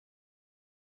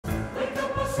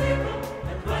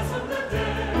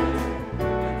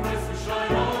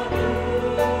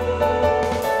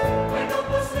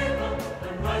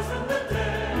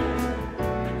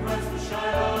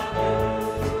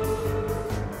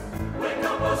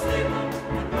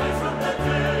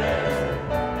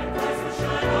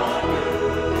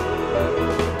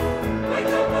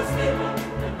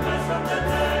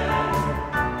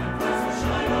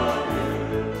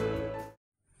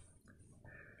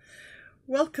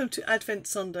Welcome to Advent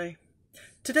Sunday.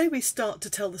 Today we start to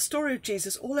tell the story of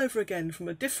Jesus all over again from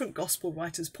a different Gospel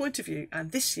writer's point of view,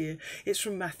 and this year it's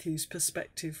from Matthew's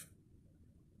perspective.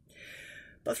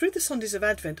 But through the Sundays of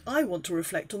Advent, I want to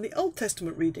reflect on the Old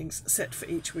Testament readings set for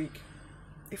each week.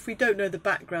 If we don't know the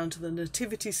background to the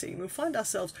nativity scene, we'll find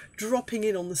ourselves dropping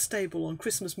in on the stable on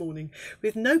Christmas morning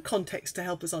with no context to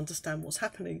help us understand what's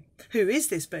happening. Who is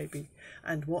this baby,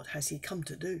 and what has he come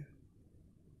to do?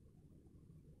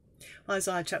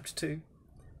 Isaiah chapter 2,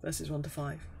 verses 1 to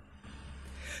 5.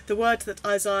 The word that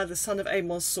Isaiah the son of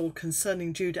Amos saw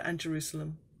concerning Judah and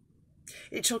Jerusalem.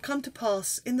 It shall come to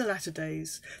pass in the latter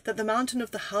days that the mountain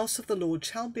of the house of the Lord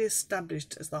shall be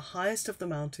established as the highest of the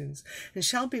mountains, and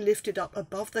shall be lifted up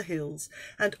above the hills,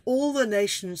 and all the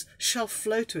nations shall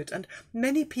flow to it, and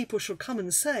many people shall come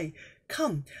and say,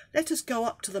 Come, let us go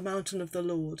up to the mountain of the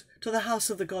Lord, to the house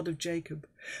of the God of Jacob,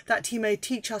 that he may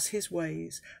teach us his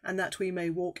ways, and that we may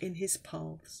walk in his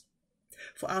paths.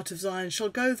 For out of Zion shall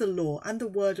go the law and the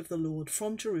word of the Lord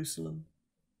from Jerusalem.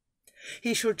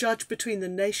 He shall judge between the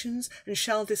nations, and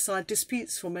shall decide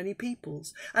disputes for many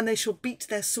peoples, and they shall beat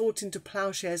their swords into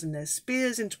plowshares, and their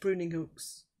spears into pruning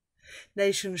hooks.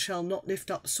 Nation shall not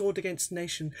lift up sword against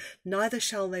nation, neither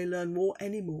shall they learn war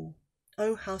any more.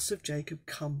 O house of Jacob,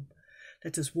 come.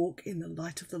 Let us walk in the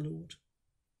light of the Lord.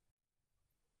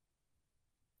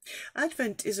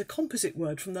 Advent is a composite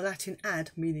word from the Latin ad,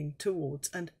 meaning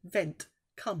towards, and vent,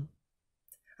 come.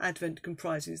 Advent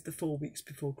comprises the 4 weeks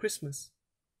before Christmas.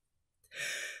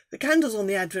 The candles on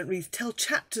the Advent wreath tell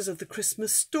chapters of the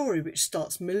Christmas story, which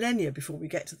starts millennia before we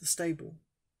get to the stable.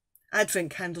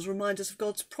 Advent candles remind us of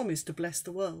God's promise to bless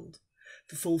the world.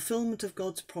 The fulfilment of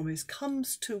God's promise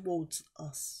comes towards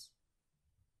us.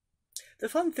 The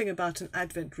fun thing about an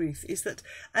Advent wreath is that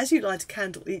as you light a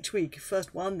candle each week,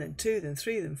 first 1, then 2, then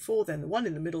 3, then 4, then the one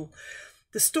in the middle,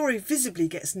 the story visibly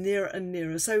gets nearer and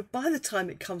nearer. So by the time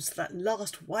it comes to that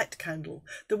last white candle,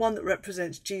 the one that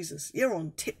represents Jesus, you're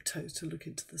on tiptoes to look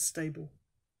into the stable.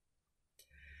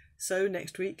 So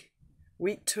next week,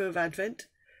 week 2 of Advent,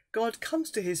 God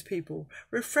comes to his people,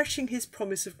 refreshing his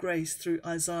promise of grace through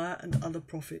Isaiah and other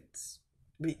prophets.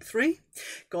 Week 3,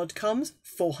 God comes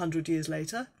 400 years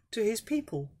later to his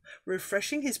people,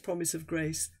 refreshing his promise of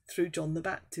grace through John the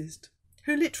Baptist,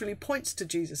 who literally points to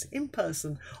Jesus in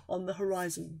person on the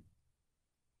horizon.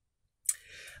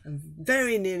 And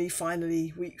very nearly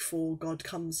finally, week 4, God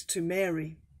comes to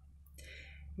Mary.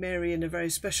 Mary, in a very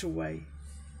special way,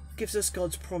 gives us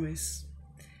God's promise.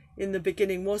 In the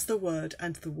beginning was the Word,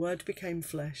 and the Word became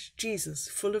flesh, Jesus,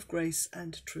 full of grace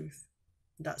and truth.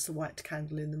 That's the white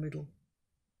candle in the middle.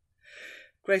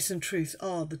 Grace and truth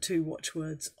are the 2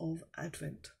 watchwords of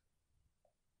Advent.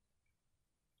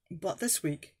 But this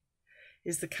week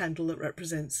is the candle that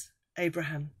represents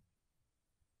Abraham.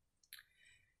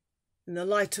 In the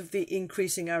light of the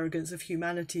increasing arrogance of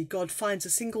humanity, God finds a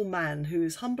single man who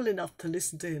is humble enough to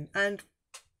listen to him and,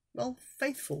 well,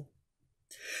 faithful.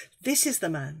 This is the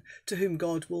man to whom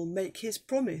God will make his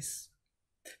promise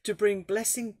to bring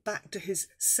blessing back to his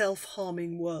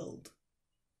self-harming world.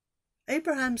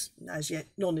 Abraham's, as yet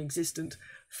non-existent,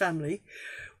 family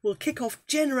will kick off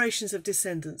generations of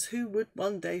descendants who would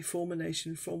one day form a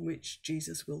nation from which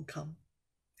Jesus will come,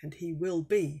 and he will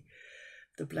be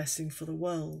the blessing for the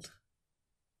world.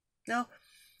 Now,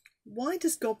 why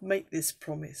does God make this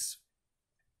promise?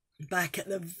 Back at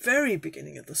the very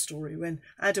beginning of the story, when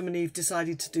Adam and Eve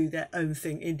decided to do their own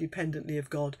thing independently of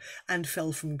God and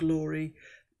fell from glory,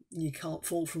 you can't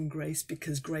fall from grace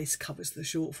because grace covers the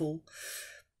shortfall.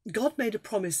 God made a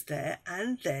promise there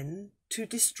and then to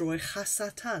destroy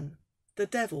Satan, the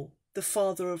devil, the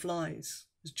father of lies,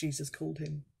 as Jesus called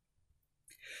him.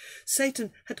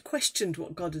 Satan had questioned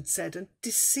what God had said and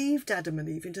deceived Adam and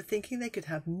Eve into thinking they could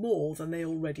have more than they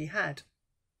already had.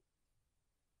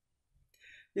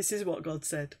 This is what God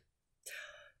said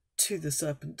to the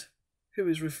serpent, who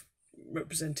is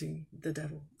representing the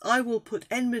devil. I will put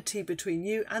enmity between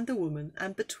you and the woman,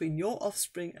 and between your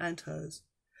offspring and hers.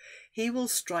 He will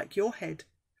strike your head,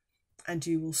 and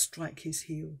you will strike his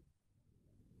heel.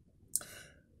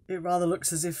 It rather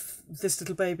looks as if this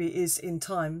little baby is, in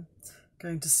time,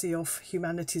 going to see off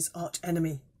humanity's arch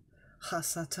enemy,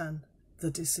 Satan, the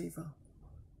deceiver.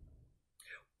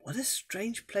 What a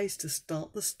strange place to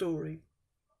start the story.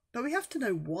 But we have to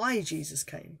know why Jesus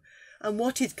came and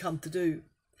what he'd come to do,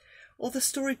 or the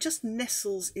story just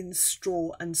nestles in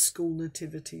straw and school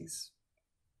nativities.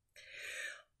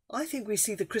 I think we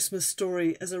see the Christmas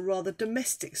story as a rather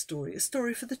domestic story, a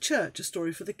story for the church, a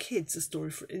story for the kids, a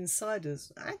story for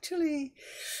insiders. Actually,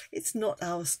 it's not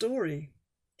our story.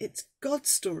 It's God's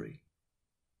story.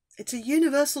 It's a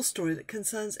universal story that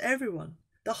concerns everyone,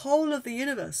 the whole of the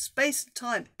universe, space and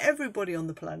time, everybody on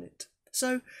the planet.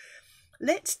 So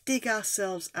let's dig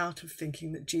ourselves out of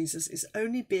thinking that Jesus is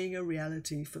only being a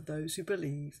reality for those who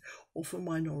believe or for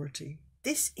minority.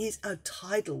 This is a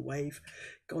tidal wave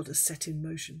God has set in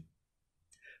motion.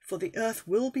 For the earth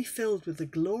will be filled with the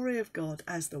glory of God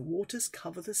as the waters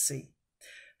cover the sea,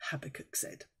 Habakkuk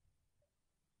said.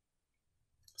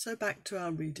 So back to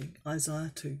our reading,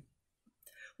 Isaiah 2.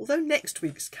 Although next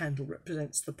week's candle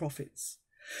represents the prophets,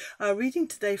 our reading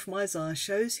today from Isaiah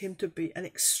shows him to be an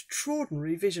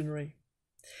extraordinary visionary.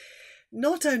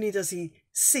 Not only does he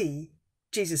see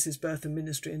Jesus' birth and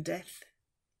ministry and death,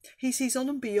 he sees on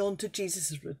and beyond to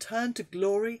Jesus' return to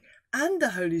glory and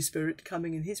the Holy Spirit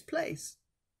coming in his place.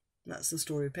 That's the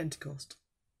story of Pentecost.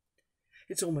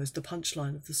 It's almost the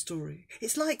punchline of the story.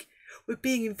 It's like we're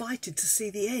being invited to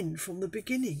see the end from the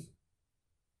beginning.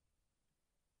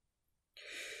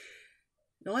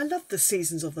 Now, I love the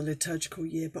seasons of the liturgical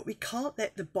year, but we can't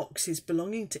let the boxes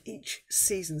belonging to each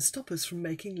season stop us from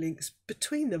making links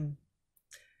between them.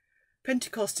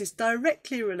 Pentecost is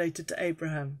directly related to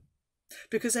Abraham,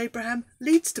 because Abraham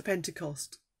leads to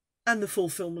Pentecost and the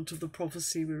fulfilment of the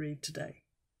prophecy we read today.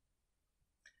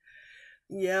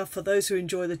 Yeah, for those who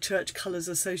enjoy the church colours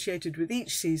associated with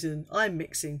each season, I'm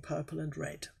mixing purple and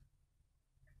red.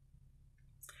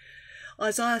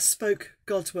 Isaiah spoke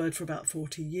God's word for about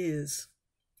 40 years.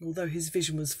 Although his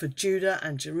vision was for Judah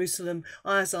and Jerusalem,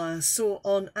 Isaiah saw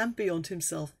on and beyond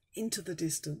himself into the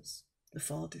distance, the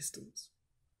far distance.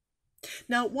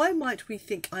 Now, why might we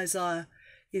think Isaiah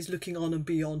is looking on and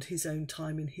beyond his own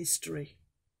time in history?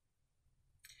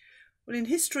 Well, in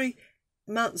history,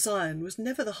 Mount Zion was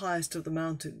never the highest of the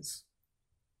mountains.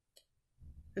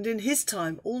 And in his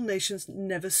time, all nations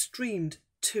never streamed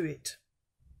to it.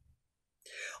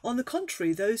 On the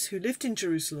contrary, those who lived in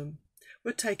Jerusalem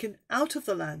were taken out of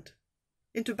the land,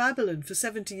 into Babylon for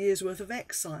 70 years' worth of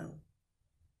exile.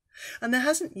 And there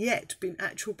hasn't yet been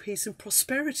actual peace and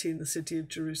prosperity in the city of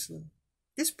Jerusalem.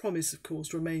 This promise, of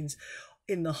course, remains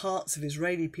in the hearts of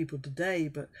Israeli people today,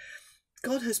 but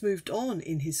God has moved on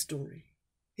in his story.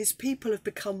 His people have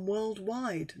become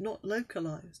worldwide, not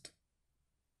localised.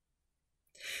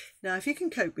 Now, if you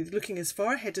can cope with looking as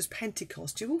far ahead as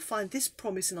Pentecost, you will find this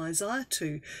promise in Isaiah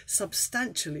 2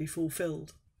 substantially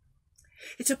fulfilled.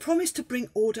 It's a promise to bring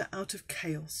order out of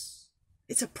chaos.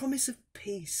 It's a promise of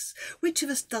peace. Which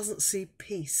of us doesn't see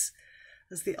peace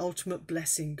as the ultimate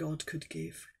blessing God could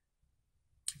give?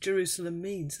 Jerusalem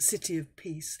means city of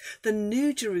peace. The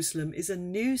new Jerusalem is a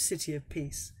new city of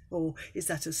peace. Or is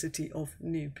that a city of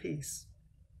new peace?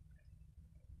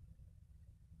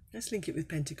 Let's link it with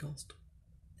Pentecost.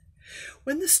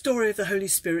 When the story of the Holy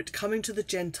Spirit coming to the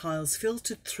Gentiles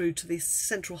filtered through to the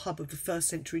central hub of the first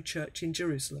century church in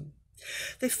Jerusalem,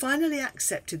 they finally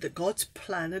accepted that God's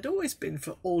plan had always been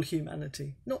for all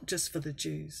humanity, not just for the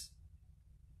Jews.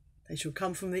 They shall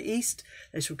come from the east,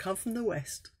 they shall come from the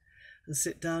west, and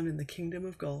sit down in the kingdom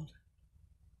of God.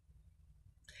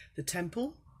 The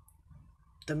temple,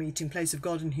 the meeting place of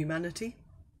God and humanity,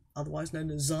 otherwise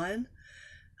known as Zion,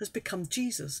 has become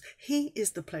Jesus. He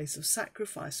is the place of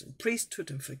sacrifice and priesthood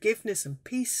and forgiveness and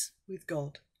peace with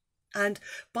God. And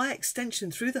by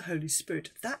extension, through the Holy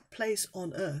Spirit, that place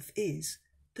on earth is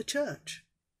the church,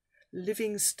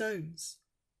 living stones.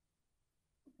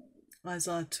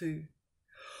 Isaiah 2.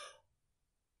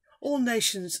 All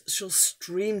nations shall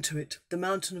stream to it, the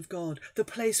mountain of God, the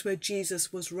place where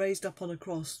Jesus was raised up on a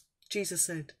cross. Jesus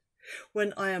said,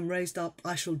 "When I am raised up,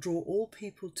 I shall draw all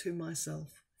people to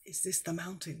myself." Is this the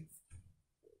mountain?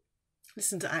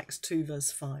 Listen to Acts 2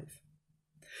 verse 5.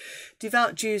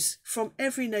 Devout Jews from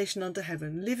every nation under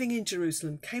heaven living in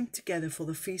Jerusalem came together for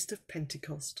the feast of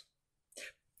Pentecost.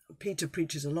 Peter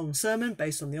preaches a long sermon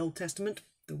based on the Old Testament.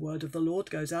 The word of the Lord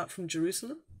goes out from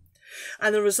Jerusalem.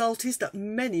 And the result is that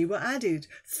many were added.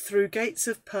 Through gates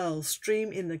of pearl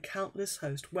stream in the countless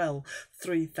host. Well,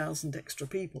 3,000 extra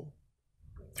people.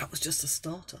 That was just a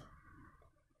starter.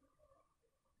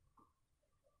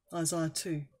 Isaiah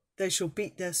 2. They shall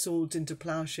beat their swords into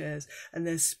ploughshares and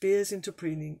their spears into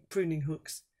pruning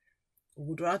hooks.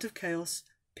 Order out of chaos,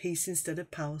 peace instead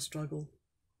of power struggle.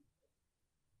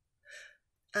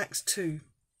 Acts 2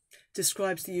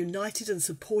 describes the united and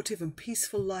supportive and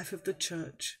peaceful life of the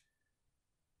church.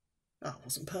 That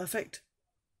wasn't perfect.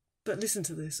 But listen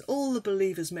to this. All the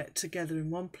believers met together in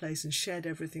one place and shared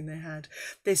everything they had.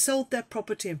 They sold their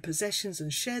property and possessions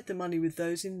and shared the money with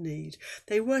those in need.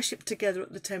 They worshipped together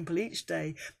at the temple each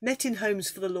day, met in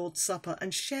homes for the Lord's Supper,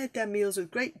 and shared their meals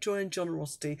with great joy and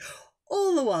generosity,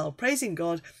 all the while praising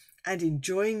God and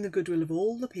enjoying the goodwill of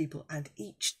all the people. And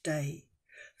each day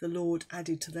the Lord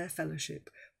added to their fellowship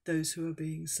those who are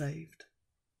being saved.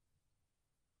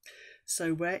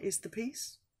 So where is the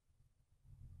peace?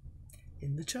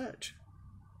 In the church.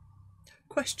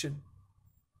 Question: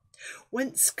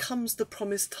 whence comes the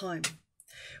promised time,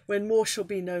 when war shall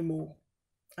be no more,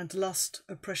 and lust,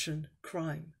 oppression,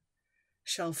 crime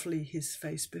shall flee his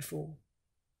face before?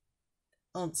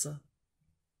 Answer: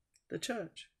 the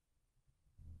church.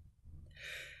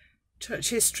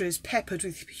 Church history is peppered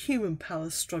with human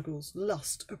power struggles,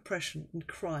 lust, oppression and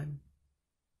crime.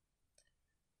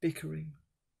 Bickering.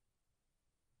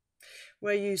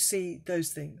 Where you see those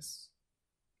things,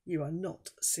 you are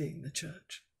not seeing the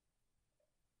church.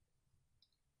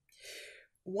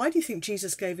 Why do you think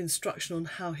Jesus gave instruction on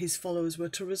how his followers were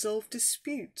to resolve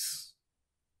disputes?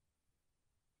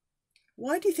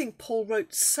 Why do you think Paul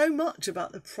wrote so much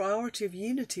about the priority of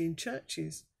unity in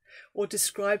churches, or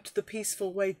described the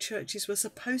peaceful way churches were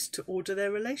supposed to order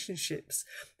their relationships?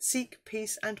 Seek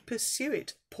peace and pursue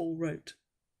it, Paul wrote.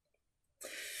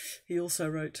 He also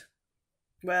wrote,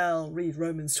 well, read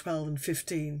Romans 12 and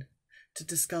 15 to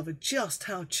discover just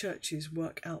how churches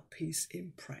work out peace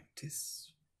in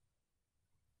practice.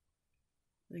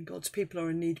 When God's people are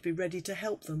in need, be ready to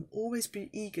help them. Always be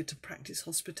eager to practice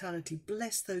hospitality.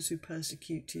 Bless those who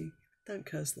persecute you. Don't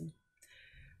curse them.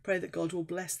 Pray that God will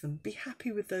bless them. Be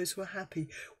happy with those who are happy.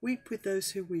 Weep with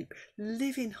those who weep.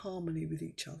 Live in harmony with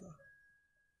each other.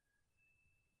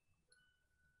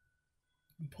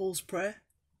 And Paul's prayer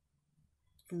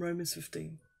from Romans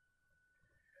 15.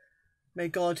 May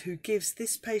God, who gives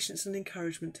this patience and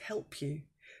encouragement, help you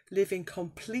live in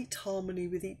complete harmony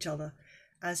with each other,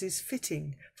 as is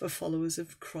fitting for followers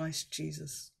of Christ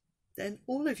Jesus. Then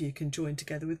all of you can join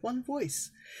together with one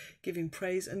voice, giving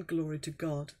praise and glory to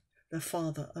God, the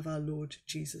Father of our Lord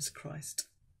Jesus Christ.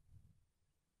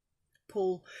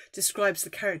 Paul describes the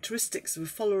characteristics of a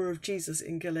follower of Jesus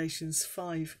in Galatians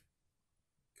 5.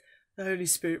 The Holy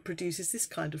Spirit produces this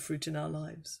kind of fruit in our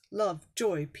lives: love,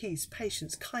 joy, peace,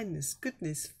 patience, kindness,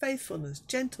 goodness, faithfulness,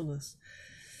 gentleness,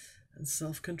 and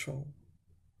self-control.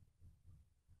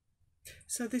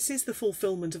 So this is the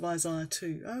fulfillment of Isaiah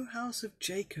 2. O house of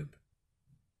Jacob,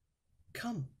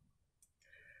 come,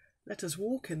 let us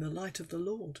walk in the light of the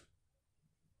Lord.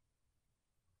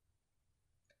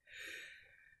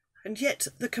 And yet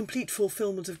the complete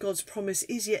fulfillment of God's promise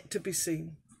is yet to be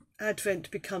seen. Advent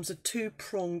becomes a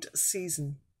two-pronged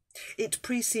season. It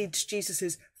precedes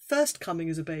Jesus' first coming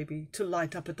as a baby to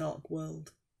light up a dark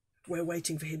world. We're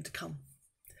waiting for him to come.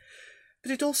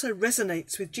 But it also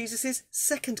resonates with Jesus'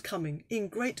 second coming in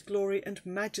great glory and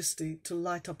majesty to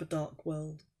light up a dark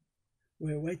world.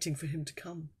 We're waiting for him to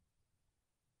come.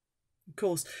 Of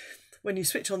course, when you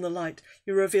switch on the light,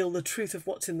 you reveal the truth of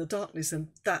what's in the darkness, and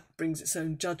that brings its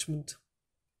own judgment.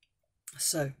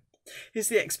 So, is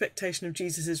the expectation of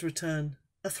Jesus' return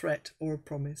a threat or a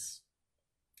promise?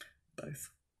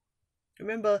 Both.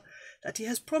 Remember that he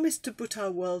has promised to put our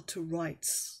world to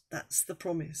rights. That's the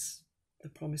promise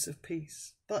of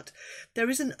peace. But there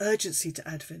is an urgency to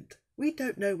Advent. We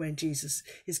don't know when Jesus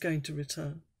is going to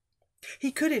return.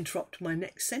 He could interrupt my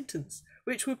next sentence,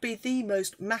 which would be the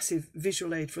most massive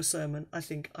visual aid for a sermon I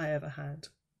think I ever had.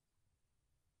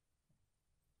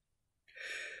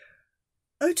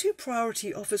 O2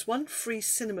 Priority offers one free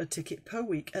cinema ticket per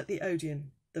week at the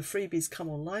Odeon. The freebies come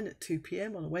online at 2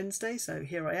 p.m. on a Wednesday, so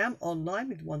here I am online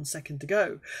with 1 second to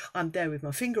go. I'm there with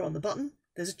my finger on the button.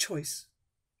 There's a choice.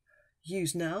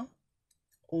 Use now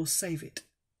or save it.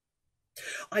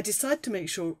 I decide to make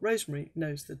sure Rosemary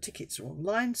knows the tickets are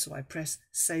online, so I press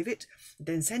save it,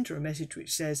 then send her a message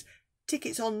which says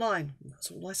tickets online. That's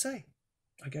all I say.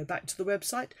 I go back to the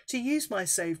website to use my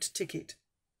saved ticket.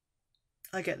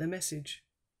 I get the message: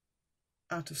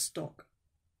 out of stock.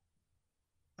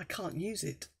 I can't use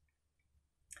it.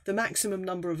 The maximum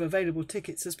number of available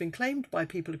tickets has been claimed by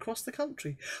people across the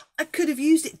country. I could have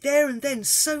used it there and then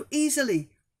so easily.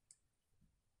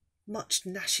 Much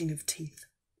gnashing of teeth.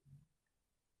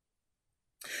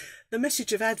 The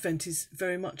message of Advent is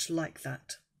very much like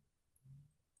that.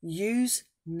 Use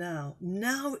now.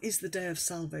 Now is the day of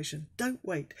salvation. Don't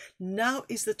wait. Now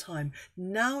is the time.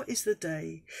 Now is the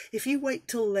day. If you wait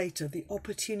till later, the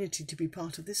opportunity to be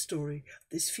part of this story,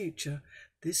 this future,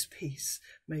 this peace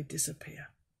may disappear.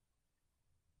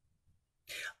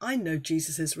 I know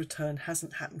Jesus' return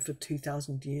hasn't happened for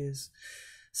 2,000 years,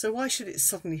 So why should it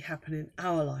suddenly happen in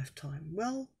our lifetime?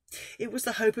 Well, it was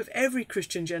the hope of every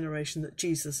Christian generation that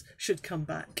Jesus should come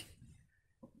back.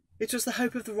 It was the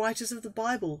hope of the writers of the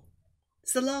Bible.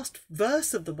 It's the last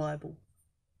verse of the Bible.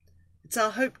 It's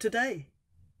our hope today.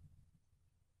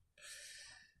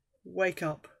 Wake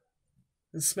up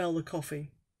and smell the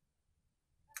coffee,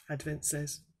 Advent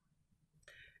says.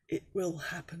 It will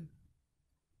happen.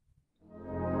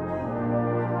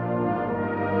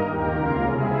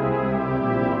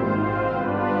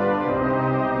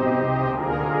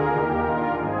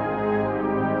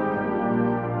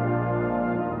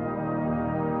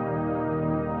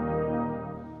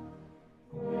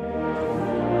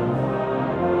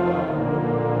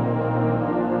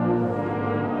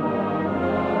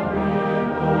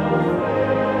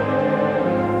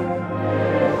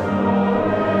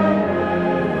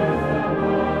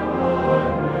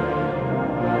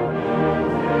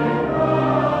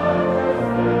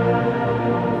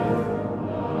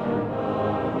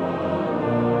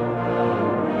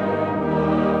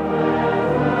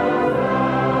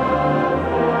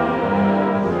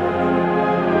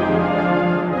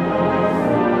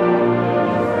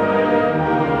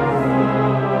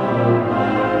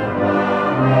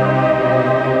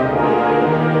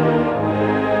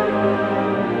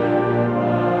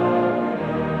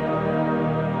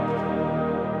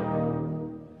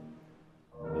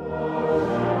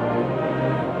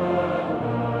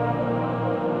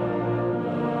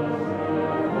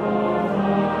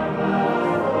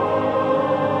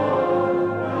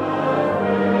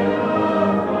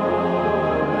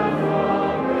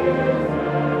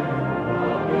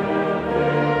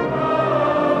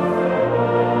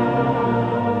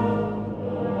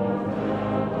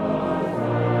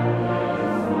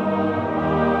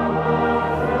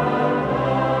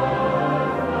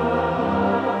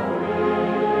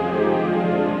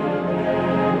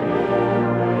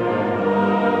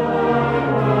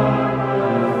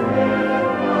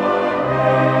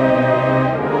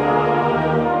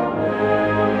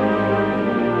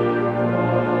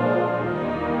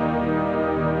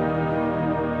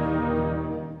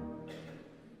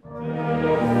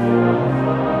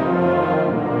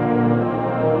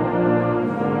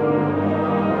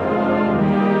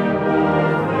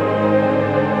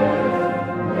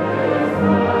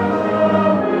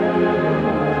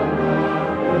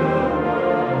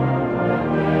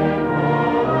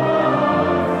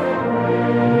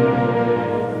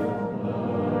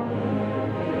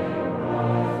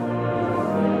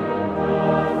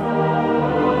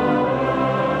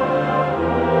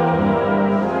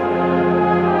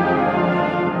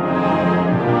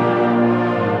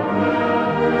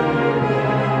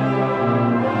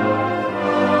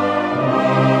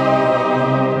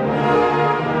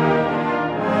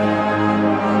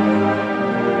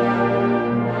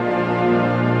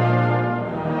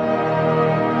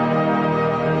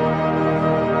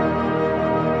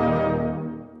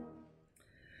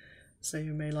 So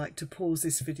you may like to pause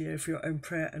this video for your own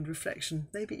prayer and reflection,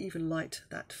 maybe even light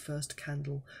that first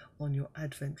candle on your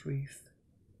Advent wreath.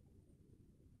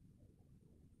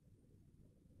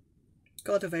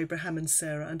 God of Abraham and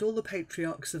Sarah and all the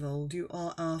patriarchs of old, you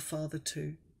are our Father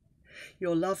too.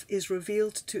 Your love is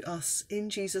revealed to us in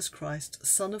Jesus Christ,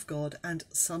 Son of God and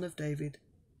Son of David.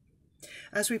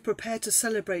 As we prepare to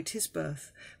celebrate his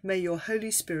birth, may your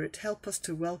Holy Spirit help us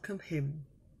to welcome him.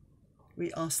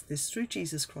 We ask this through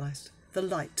Jesus Christ, the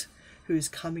light who is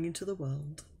coming into the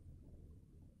world.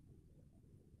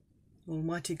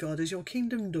 Almighty God, as your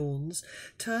kingdom dawns,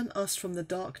 turn us from the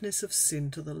darkness of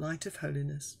sin to the light of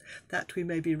holiness, that we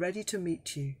may be ready to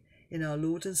meet you in our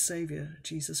Lord and Saviour,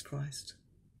 Jesus Christ.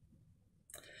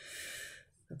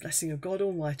 The blessing of God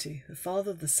Almighty, the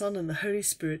Father, the Son and the Holy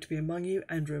Spirit be among you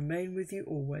and remain with you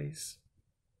always.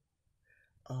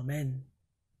 Amen.